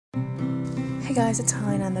Hey guys, it's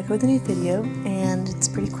Holly and I'm back with a new video, and it's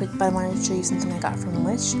pretty quick, but I wanted to show you something I got from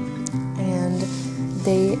Wish. And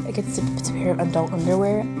it's a pair of adult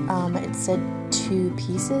underwear. It said 2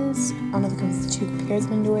 pieces. I don't know if it comes with 2 pairs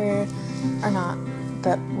of underwear or not,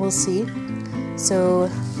 but we'll see. So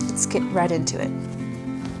let's get right into it.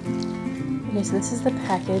 Okay, so this is the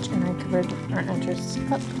package, and I covered our address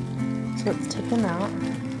up. So let's take them out.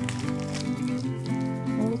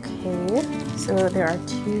 Okay, so there are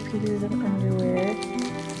 2 pieces of underwear,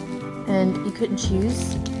 and you couldn't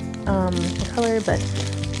choose the color, but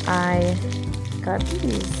I got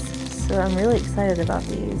these, so I'm really excited about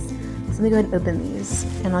these. So let me go ahead and open these,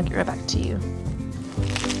 and I'll get right back to you.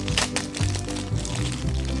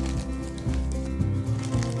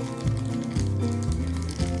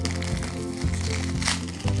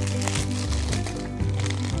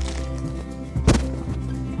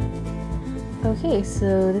 Okay,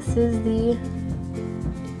 so this is the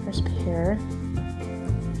first pair,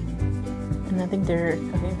 and I think they're,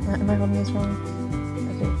 okay, am I holding this wrong?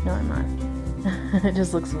 Okay, no I'm not. It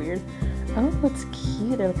just looks weird. Oh, it's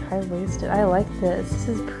cute, they're like high-waisted. I like this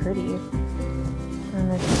is pretty. I don't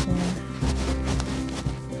know if you can...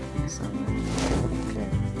 Okay. So,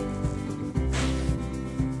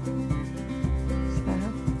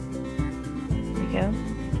 there we go.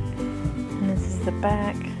 And this is the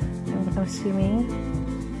back. I'm assuming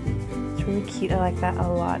it's really cute. I like that a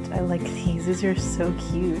lot. I like these are so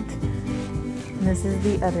cute. And this is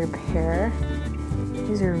the other pair.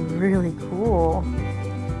 These are really cool.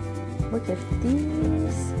 Look at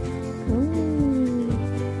these. Ooh.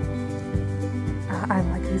 I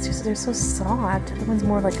like these. They're so soft. The one's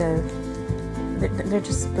more like a, they're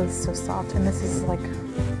just both so soft, and this is like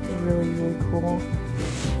really cool.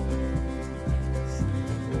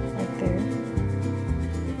 Right there.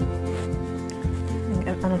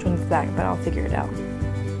 I don't know which one's back, but I'll figure it out.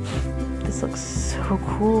 This looks so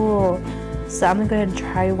cool. So I'm gonna go ahead and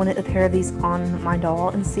try a pair of these on my doll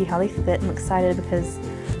and see how they fit. I'm excited because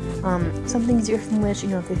some things you hear from Wish, you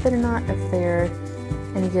know if they fit or not, if they're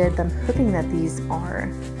any good. But I'm hoping that these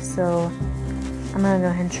are. So I'm gonna go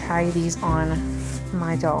ahead and try these on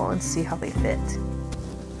my doll and see how they fit.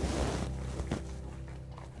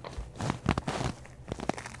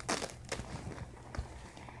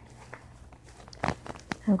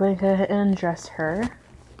 I'm going to go ahead and undress her.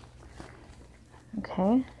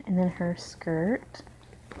 Okay, and then her skirt.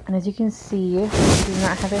 And as you can see, she does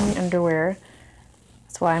not have any underwear.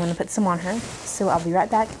 That's why I'm going to put some on her. So I'll be right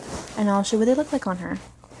back, and I'll show you what they look like on her.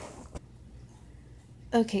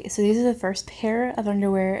 Okay, so these are the first pair of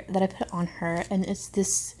underwear that I put on her, and it's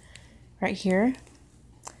this right here.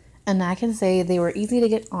 And I can say they were easy to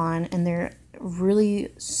get on, and they're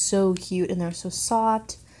really so cute, and they're so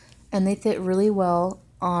soft, and they fit really well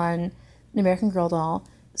on an American Girl doll,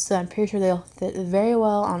 so I'm pretty sure they'll fit very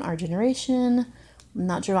well on our generation. I'm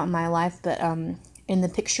not sure about my life, but in the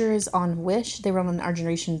pictures on Wish, they were on an Our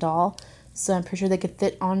Generation doll, so I'm pretty sure they could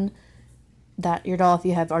fit on your doll if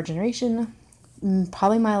you have Our Generation.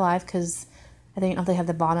 Probably my life, because I think they have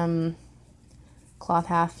the bottom cloth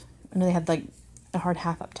half. I know they have like a hard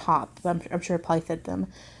half up top, but I'm sure it probably fit them.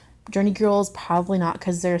 Journey Girls, probably not,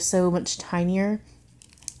 because they're so much tinier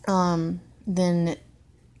than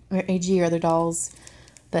AG or other dolls.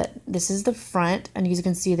 But this is the front, and as you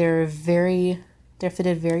can see, they're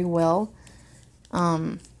fitted very well.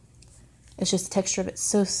 It's just the texture of it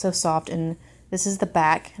so soft. And this is the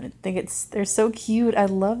back, and I think they're so cute. I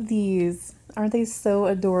love these. Aren't they so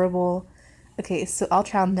adorable? Okay, so I'll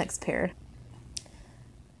try on the next pair.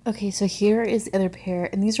 Okay, so here is the other pair,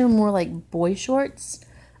 and these are more like boy shorts.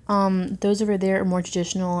 Those over there are more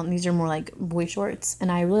traditional, and these are more like boy shorts,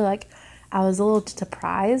 and I was a little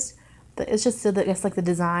surprised, but it's just so that it's like the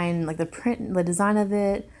design, like the print, the design of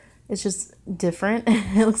it, it's just different.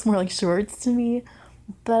 It looks more like shorts to me,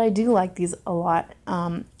 but I do like these a lot.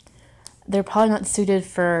 They're probably not suited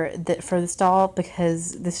for this doll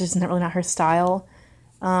because this is really not her style.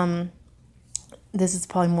 This is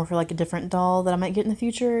probably more for like a different doll that I might get in the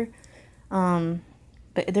future.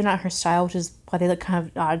 But they're not her style, which is why they look kind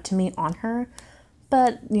of odd to me on her.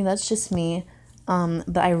 But, you know, that's just me.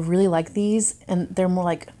 But I really like these, and they're more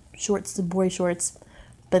like shorts, boy shorts,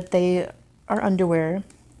 but they are underwear.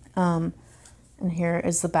 And here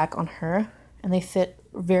is the back on her, and they fit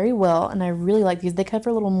very well, and I really like these. They cover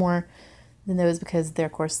a little more than those because they're,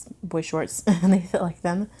 of course, boy shorts, and they fit like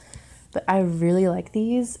them. But I really like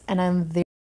these, and I'm very